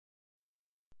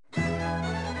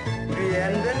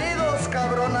Bienvenidos,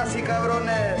 cabronas y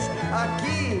cabrones.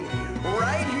 Aquí,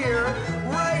 right here,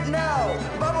 right now,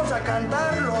 vamos a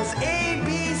cantar los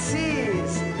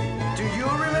ABCs. Do you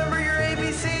remember your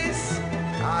ABCs?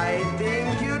 I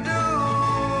think you do.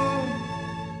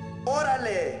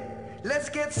 Órale, let's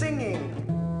get singing.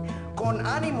 Con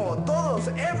ánimo, todos,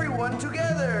 everyone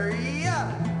together,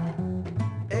 yeah.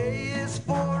 A is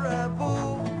for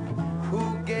Abu,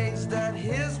 who gazed at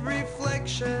his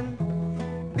reflection.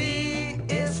 B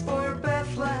is for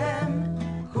Bethlehem,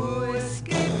 who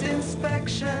escaped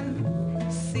inspection.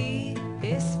 C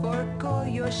is for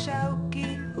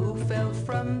Koyoshauki, who fell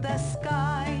from the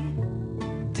sky.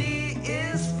 D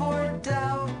is for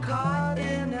Dow, caught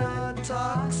in a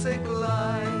toxic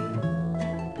lie.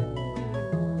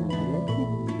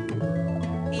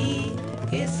 E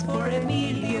is for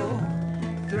Emilio,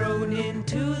 thrown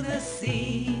into the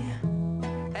sea.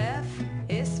 F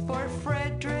is for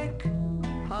Frederick,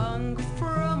 hung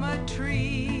from a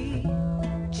tree.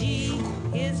 G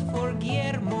is for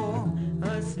Guillermo,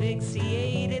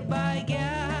 asphyxiated by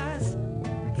gas.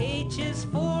 H is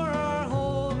for our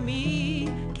homie,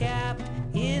 capped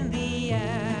in the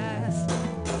ass.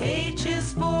 H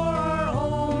is for our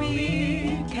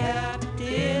homie, capped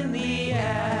in the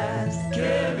ass.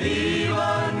 Que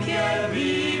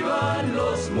vivan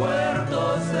los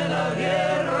muertos de la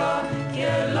guerra.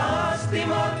 Qué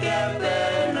lástima, qué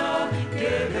pena,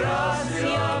 qué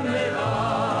gracia me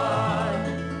dan.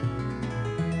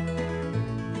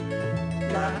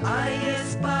 La I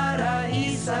es para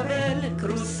Isabel,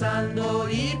 cruzando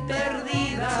y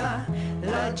perdida.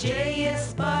 La J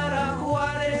es para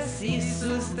Juárez y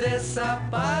sus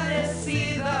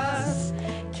desaparecidas.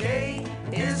 K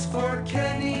is for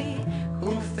Kenny,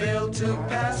 who failed to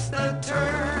pass the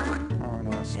term.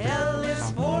 L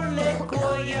is for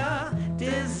Lecoya,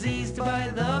 diseased by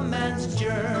the man's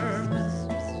germs.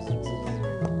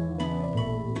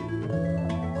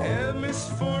 M is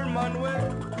for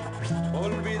Manuel,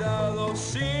 olvidado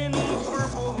sin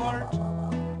Purple Heart.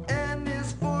 N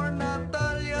is for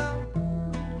Natalia,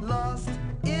 lost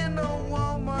in a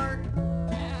Walmart.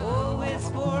 O is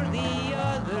for the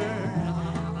other,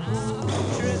 who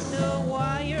tripped the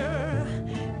wire.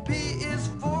 P is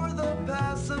for the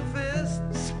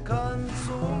pacifists,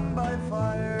 consumed by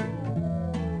fire.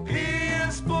 P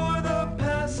is for the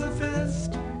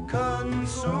pacifist,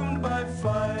 consumed by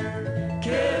fire.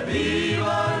 Que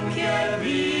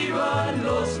vivan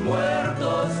los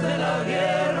muertos de la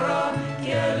guerra.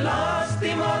 Qué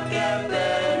lástima, qué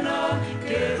pena,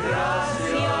 qué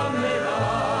gracia me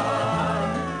dan.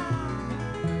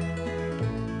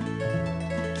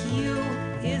 Q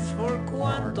is for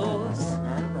Cuantos,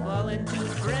 fallen to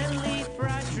friendly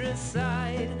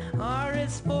fratricide. R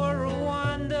is for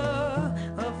Rwanda,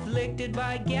 afflicted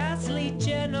by ghastly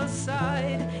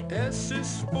genocide. S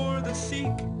is for the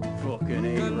Sikh,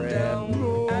 Fucking gunned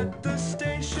down at the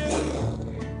station.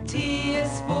 T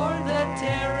is for the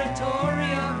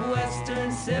territory of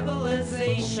Western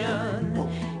civilization.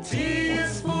 T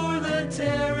is for the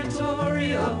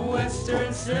territory of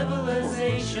Western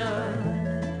civilization.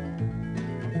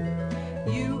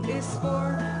 U is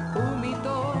for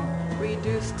Umito,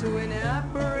 reduced to an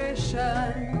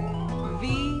apparition.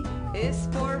 V is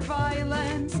for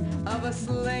violence of a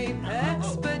slave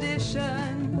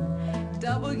expedition.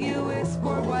 W is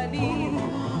for Wali,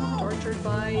 tortured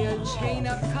by a chain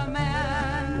of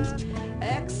command.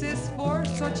 X is for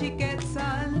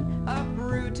Xochiquetzal,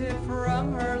 uprooted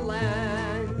from her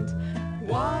land.